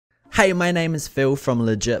Hey, my name is Phil from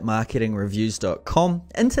legitmarketingreviews.com.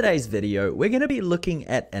 In today's video, we're going to be looking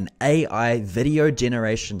at an AI video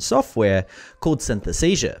generation software called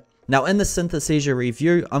Synthesia. Now, in the Synthesia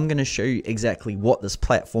review, I'm going to show you exactly what this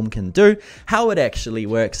platform can do, how it actually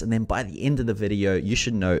works, and then by the end of the video, you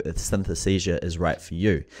should know if Synthesia is right for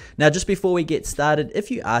you. Now, just before we get started, if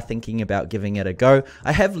you are thinking about giving it a go,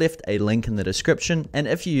 I have left a link in the description, and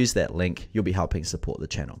if you use that link, you'll be helping support the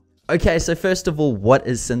channel. Okay, so first of all, what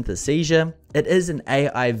is Synthesia? It is an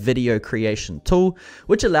AI video creation tool,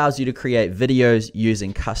 which allows you to create videos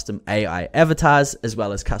using custom AI avatars, as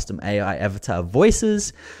well as custom AI avatar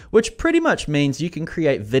voices, which pretty much means you can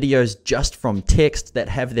create videos just from text that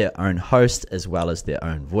have their own host, as well as their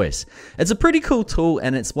own voice. It's a pretty cool tool,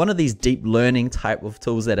 and it's one of these deep learning type of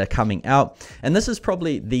tools that are coming out, and this is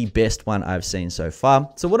probably the best one I've seen so far.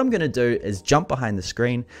 So what I'm gonna do is jump behind the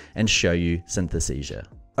screen and show you Synthesia.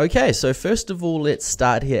 Okay, so first of all, let's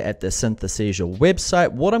start here at the Synthesia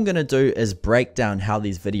website. What I'm going to do is break down how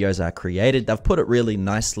these videos are created. They've put it really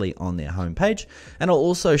nicely on their homepage, and I'll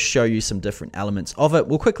also show you some different elements of it.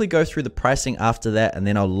 We'll quickly go through the pricing after that, and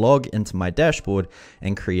then I'll log into my dashboard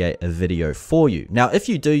and create a video for you. Now, if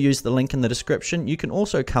you do use the link in the description, you can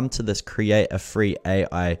also come to this create a free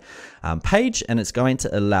AI page, and it's going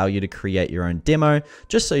to allow you to create your own demo,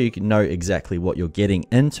 just so you can know exactly what you're getting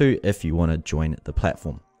into if you want to join the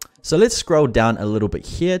platform. So let's scroll down a little bit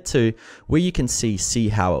here to where you can see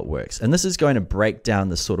how it works. And this is going to break down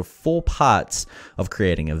the sort of 4 parts of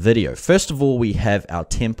creating a video. First of all, we have our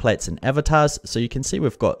templates and avatars. So you can see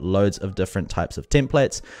we've got loads of different types of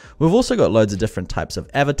templates. We've also got loads of different types of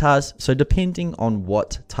avatars. So depending on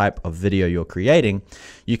what type of video you're creating,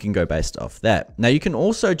 you can go based off that. Now you can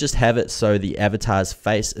also just have it so the avatar's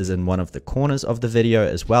face is in one of the corners of the video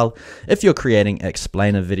as well, if you're creating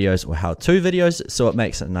explainer videos or how-to videos, so it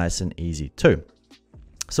makes it nice and easy too.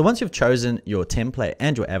 So once you've chosen your template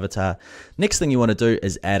and your avatar, next thing you want to do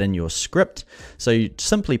is add in your script. So you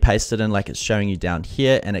simply paste it in like it's showing you down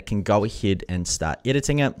here, and it can go ahead and start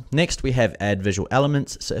editing it. Next, we have add visual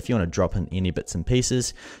elements. So if you want to drop in any bits and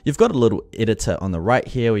pieces, you've got a little editor on the right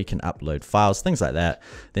here where you can upload files, things like that.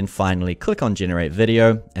 Then finally click on generate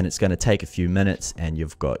video, and it's going to take a few minutes and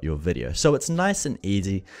you've got your video. So it's nice and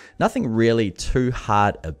easy, nothing really too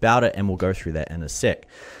hard about it, and we'll go through that in a sec.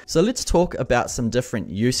 So let's talk about some different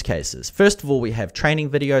use cases. First of all, we have training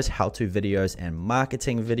videos, how-to videos, and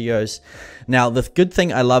marketing videos. Now, the good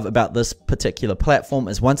thing I love about this particular platform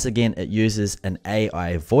is, once again, it uses an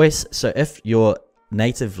AI voice. So if your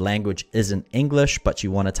native language isn't English, but you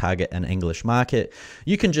want to target an English market,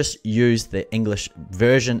 you can just use the English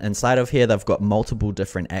version inside of here. They've got multiple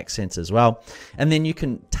different accents as well, and then you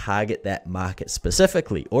can target that market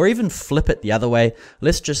specifically, or even flip it the other way.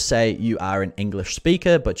 Let's just say you are an English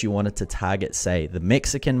speaker, but you wanted to target, say, the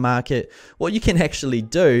Mexican market. What you can actually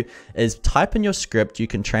do is type in your script, you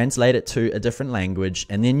can translate it to a different language,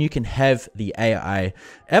 and then you can have the AI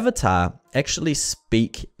avatar actually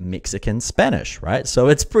speak Mexican Spanish, right? So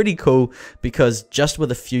it's pretty cool, because just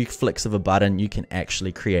with a few flicks of a button, you can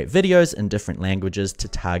actually create videos in different languages to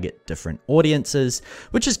target different audiences,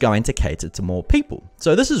 which is going to cater to more people.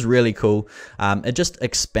 So this is really cool. It just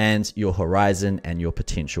expands your horizon and your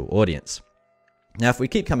potential audience. Now, if we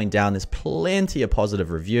keep coming down, there's plenty of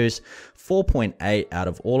positive reviews, 4.8 out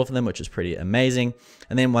of all of them, which is pretty amazing.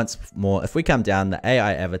 And then once more, if we come down, the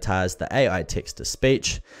AI avatars, the AI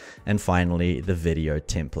text-to-speech, and finally the video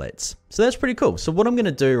templates. So that's pretty cool. So what I'm going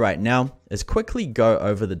to do right now is quickly go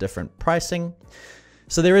over the different pricing.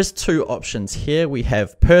 So there is 2 options here. We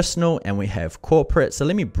have personal and we have corporate. So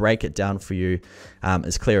let me break it down for you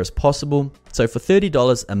as clear as possible. So for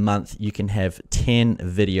 $30 a month, you can have 10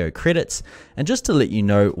 video credits. And just to let you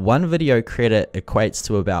know, 1 video credit equates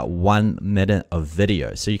to about 1 minute of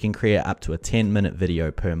video. So you can create up to a 10-minute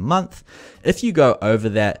video per month. If you go over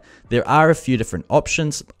that, there are a few different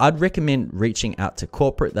options. I'd recommend reaching out to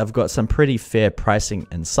corporate. They've got some pretty fair pricing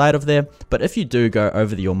inside of there. But if you do go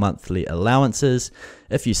over your monthly allowances,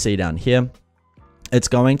 if you see down here, it's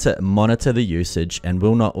going to monitor the usage and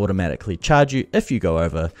will not automatically charge you if you go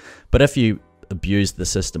over. But if you abuse the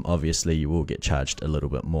system, obviously you will get charged a little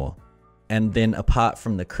bit more. And then apart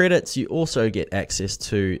from the credits, you also get access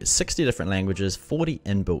to 60 different languages, 40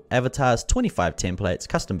 inbuilt avatars, 25 templates,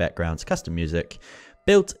 custom backgrounds, custom music,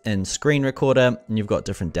 built-in screen recorder, and you've got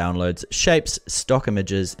different downloads, shapes, stock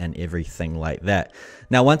images, and everything like that.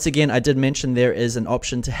 Now, once again, I did mention there is an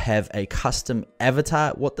option to have a custom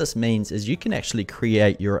avatar. What this means is you can actually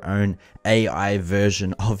create your own AI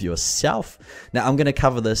version of yourself. Now, I'm going to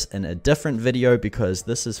cover this in a different video because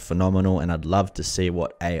this is phenomenal and I'd love to see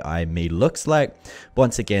what AI me looks like.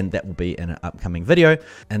 Once again, that will be in an upcoming video.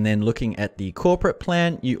 And then looking at the corporate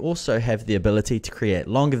plan, you also have the ability to create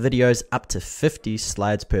longer videos, up to 50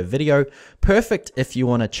 slides per video. Perfect if you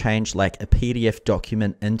want to change like a PDF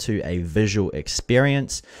document into a visual experience.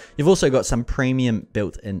 You've also got some premium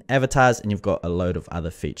built-in avatars, and you've got a load of other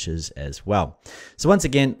features as well. So once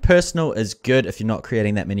again, personal is good if you're not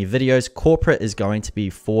creating that many videos. Corporate is going to be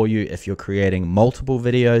for you if you're creating multiple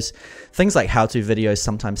videos. Things like how-to videos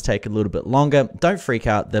sometimes take a little bit longer. Don't freak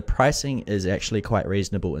out. The pricing is actually quite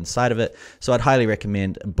reasonable inside of it. So I'd highly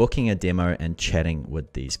recommend booking a demo and chatting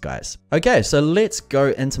with these guys. Okay, so let's go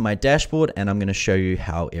into my dashboard and I'm going to show you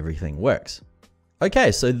how everything works.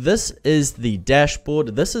 Okay, so this is the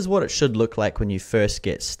dashboard. This is what it should look like when you first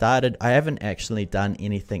get started. I haven't actually done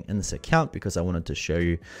anything in this account because I wanted to show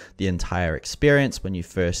you the entire experience when you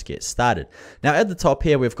first get started. Now at the top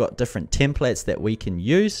here, we've got different templates that we can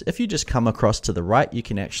use. If you just come across to the right, you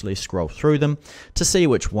can actually scroll through them to see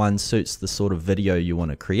which one suits the sort of video you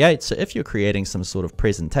want to create. So if you're creating some sort of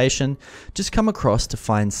presentation, just come across to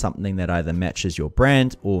find something that either matches your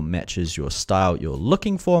brand or matches your style you're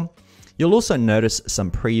looking for. You'll also notice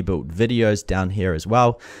some pre-built videos down here as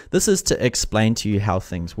well. This is to explain to you how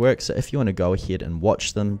things work. So if you want to go ahead and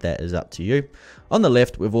watch them, that is up to you. On the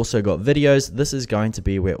left, we've also got videos. This is going to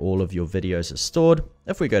be where all of your videos are stored.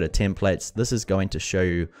 If we go to templates, this is going to show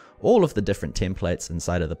you all of the different templates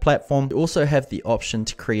inside of the platform. You also have the option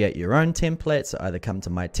to create your own templates. So either come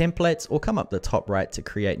to my templates or come up the top right to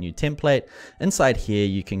create new template. Inside here,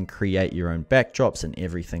 you can create your own backdrops and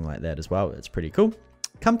everything like that as well. It's pretty cool.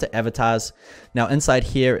 Come to avatars. Now inside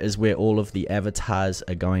here is where all of the avatars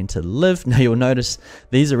are going to live. Now you'll notice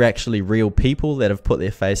these are actually real people that have put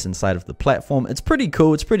their face inside of the platform. It's pretty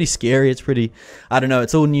cool. It's pretty scary. It's pretty, I don't know,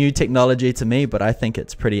 it's all new technology to me, but I think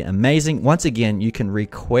it's pretty amazing. Once again, you can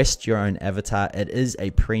request your own avatar. It is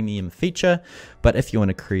a premium feature, but if you want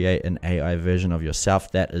to create an AI version of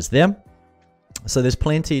yourself, that is there. So there's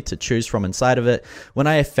plenty to choose from inside of it. When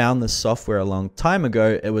I found this software a long time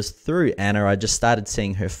ago, it was through Anna. I just started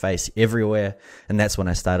seeing her face everywhere, and that's when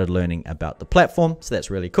I started learning about the platform. So that's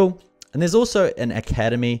really cool. And there's also an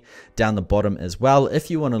academy down the bottom as well. If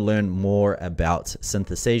you want to learn more about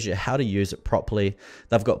Synthesia, how to use it properly,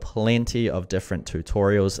 they've got plenty of different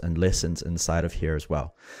tutorials and lessons inside of here as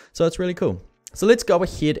well. So it's really cool. So let's go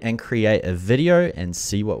ahead and create a video and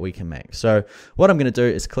see what we can make. So what I'm going to do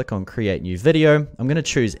is click on create new video. I'm going to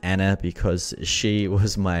choose Anna because she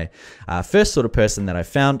was my first sort of person that I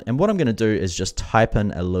found. And what I'm going to do is just type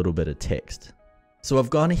in a little bit of text. So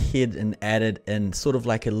I've gone ahead and added in sort of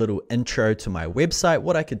like a little intro to my website.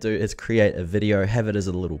 What I could do is create a video, have it as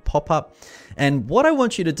a little pop-up. And what I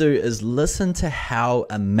want you to do is listen to how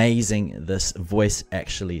amazing this voice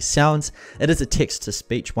actually sounds. It is a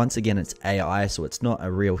text-to-speech. Once again, it's AI, so it's not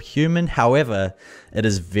a real human. However, it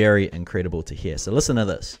is very incredible to hear. So listen to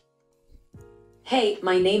this. Hey,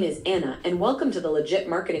 my name is Anna, and welcome to the Legit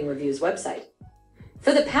Marketing Reviews website.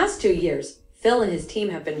 For the past 2 years, Phil and his team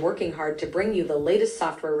have been working hard to bring you the latest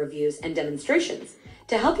software reviews and demonstrations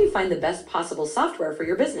to help you find the best possible software for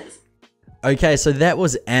your business. Okay, so that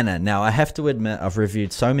was Anna. Now, I have to admit, I've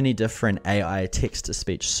reviewed so many different AI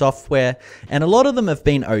text-to-speech software, and a lot of them have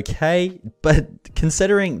been okay, but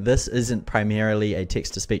considering this isn't primarily a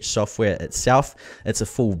text-to-speech software itself, it's a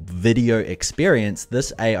full video experience,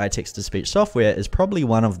 this AI text-to-speech software is probably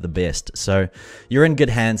one of the best. So you're in good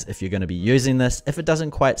hands if you're going to be using this. If it doesn't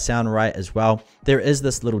quite sound right as well, there is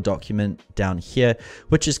this little document down here,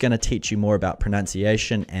 which is going to teach you more about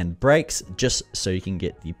pronunciation and breaks, just so you can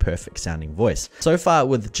get the perfect sounding voice. So far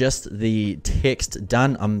with just the text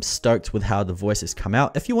done, I'm stoked with how the voice has come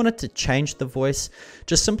out. If you wanted to change the voice,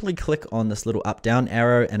 just simply click on this little up down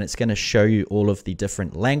arrow and it's going to show you all of the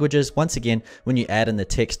different languages. Once again, when you add in the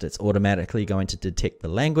text, it's automatically going to detect the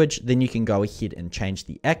language. Then you can go ahead and change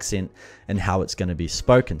the accent and how it's going to be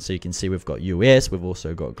spoken. So you can see we've got US, we've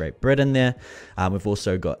also got Great Britain there. We've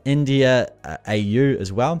also got India, AU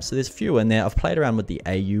as well. So there's a few in there. I've played around with the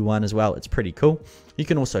AU one as well. It's pretty cool. You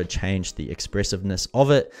can also change the expressiveness of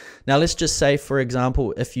it. Now, let's just say, for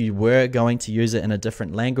example, if you were going to use it in a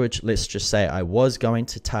different language, let's just say I was going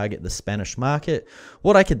to target the Spanish market.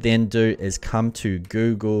 What I could then do is come to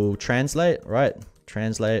Google Translate, right?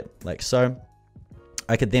 Translate like so.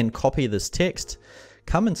 I could then copy this text,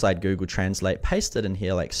 come inside Google Translate, paste it in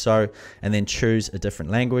here like so, and then choose a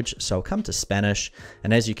different language. So I'll come to Spanish,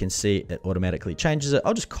 and as you can see, it automatically changes it.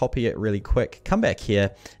 I'll just copy it really quick, come back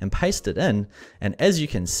here and paste it in. And as you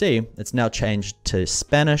can see, it's now changed to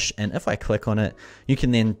Spanish. And if I click on it, you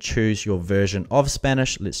can then choose your version of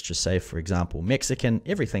Spanish. Let's just say, for example, Mexican,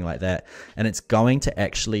 everything like that. And it's going to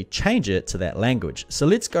actually change it to that language. So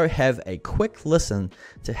let's go have a quick listen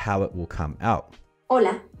to how it will come out.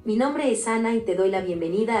 Hola, mi nombre es Ana y te doy la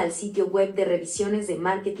bienvenida al sitio web de revisiones de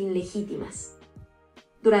marketing legítimas.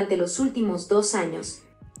 Durante los últimos 2 años.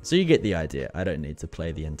 So you get the idea. I don't need to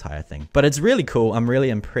play the entire thing, but it's really cool. I'm really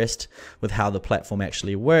impressed with how the platform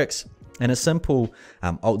actually works. And a simple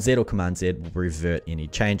Alt-Z or Command-Z will revert any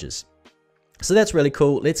changes. So that's really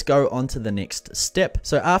cool. Let's go on to the next step.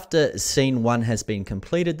 So after scene 1 has been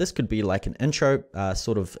completed, this could be like an intro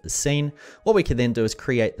sort of scene. What we can then do is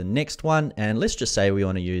create the next one. And let's just say we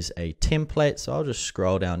want to use a template. So I'll just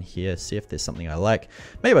scroll down here, see if there's something I like.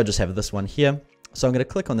 Maybe I'll just have this one here. So I'm going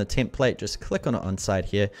to click on the template, just click on it on side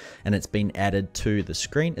here, and it's been added to the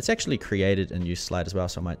screen. It's actually created a new slide as well,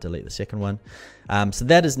 so I might delete the second one. So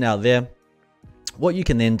that is now there. What you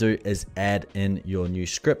can then do is add in your new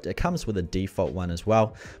script. It comes with a default one as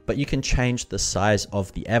well, but you can change the size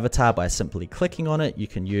of the avatar by simply clicking on it. You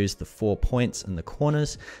can use the 4 points in the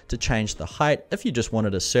corners to change the height. If you just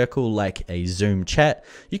wanted a circle like a Zoom chat,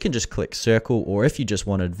 you can just click circle, or if you just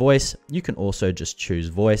wanted voice, you can also just choose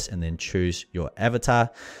voice and then choose your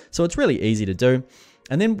avatar. So it's really easy to do.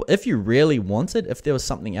 And then if you really wanted, if there was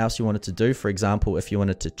something else you wanted to do, for example, if you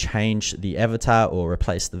wanted to change the avatar or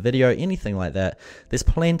replace the video, anything like that, there's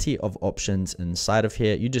plenty of options inside of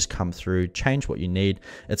here. You just come through, change what you need.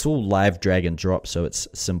 It's all live drag and drop, so it's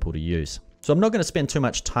simple to use. So I'm not going to spend too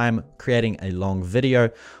much time creating a long video.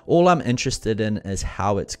 All I'm interested in is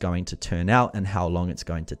how it's going to turn out and how long it's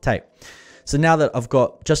going to take. So now that I've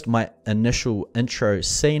got just my initial intro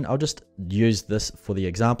scene, I'll just use this for the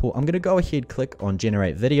example. I'm going to go ahead, click on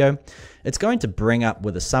generate video. It's going to bring up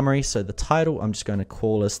with a summary. So the title, I'm just going to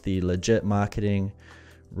call this the Legit Marketing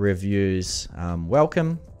Reviews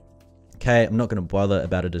Welcome. Okay, I'm not going to bother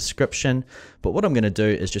about a description, but what I'm going to do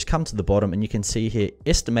is just come to the bottom and you can see here,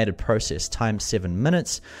 estimated process time 7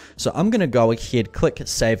 minutes. So I'm going to go ahead, click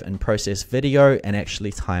save and process video and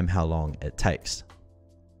actually time how long it takes.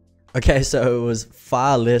 Okay, so it was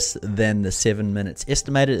far less than the 7 minutes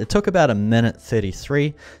estimated. It took about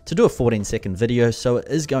 1:33 to do a 14-second video, so it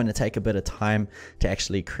is going to take a bit of time to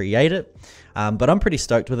actually create it. But I'm pretty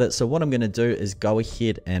stoked with it. So what I'm going to do is go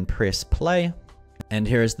ahead and press play. And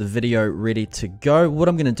here is the video ready to go. What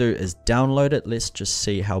I'm going to do is download it. Let's just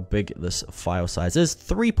see how big this file size is.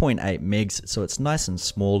 3.8 megs, so it's nice and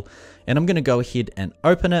small. And I'm going to go ahead and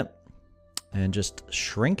open it and just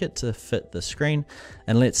shrink it to fit the screen,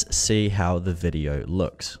 and let's see how the video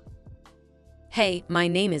looks. Hey, my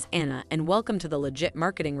name is Anna, and welcome to the Legit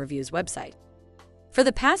Marketing Reviews website. For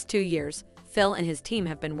the past 2 years, Phil and his team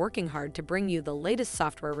have been working hard to bring you the latest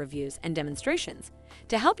software reviews and demonstrations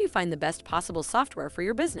to help you find the best possible software for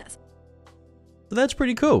your business. So that's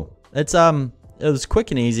pretty cool. It was quick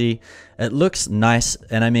and easy. It looks nice.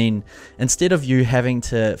 And I mean, instead of you having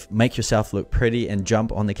to make yourself look pretty and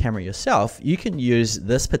jump on the camera yourself, you can use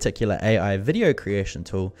this particular AI video creation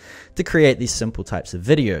tool to create these simple types of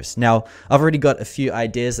videos. Now, I've already got a few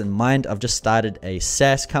ideas in mind. I've just started a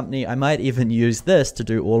SaaS company. I might even use this to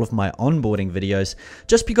do all of my onboarding videos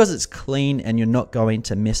just because it's clean and you're not going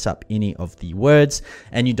to mess up any of the words,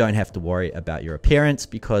 and you don't have to worry about your appearance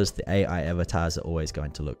because the AI avatars are always going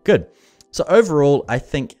to look good. So overall, I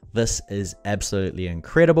think this is absolutely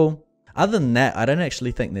incredible. Other than that, I don't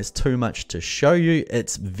actually think there's too much to show you.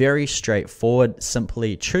 It's very straightforward.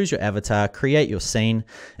 Simply choose your avatar, create your scene.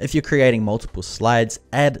 If you're creating multiple slides,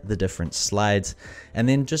 add the different slides, and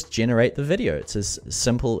then just generate the video. It's as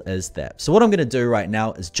simple as that. So what I'm going to do right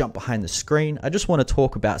now is jump behind the screen. I just want to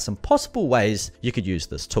talk about some possible ways you could use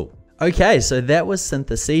this tool. Okay, so that was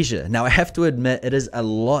Synthesia. Now I have to admit it is a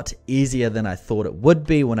lot easier than I thought it would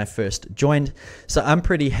be when I first joined. So I'm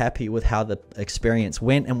pretty happy with how the experience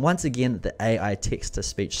went. And once again, the AI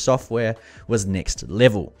text-to-speech software was next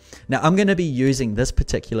level. Now I'm going to be using this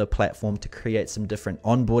particular platform to create some different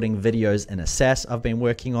onboarding videos in a SaaS I've been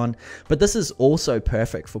working on. But this is also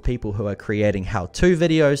perfect for people who are creating how-to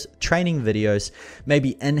videos, training videos,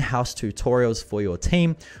 maybe in-house tutorials for your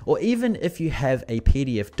team, or even if you have a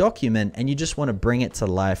PDF document and you just want to bring it to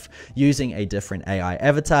life using a different AI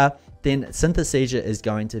avatar. then Synthesia is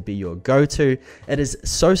going to be your go-to. It is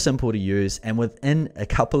so simple to use, and within a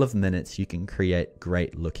couple of minutes you can create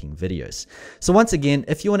great looking videos. So once again,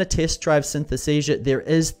 if you want to test drive Synthesia, there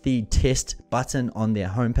is the test button on their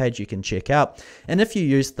homepage you can check out, and if you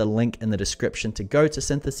use the link in the description to go to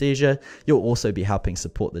Synthesia, you'll also be helping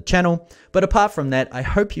support the channel. But apart from that, I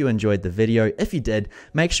hope you enjoyed the video. If you did,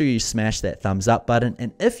 make sure you smash that thumbs up button,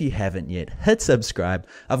 and if you haven't yet, hit subscribe.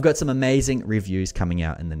 I've got some amazing reviews coming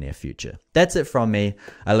out in the near future. That's it from me.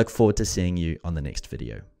 I look forward to seeing you on the next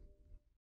video.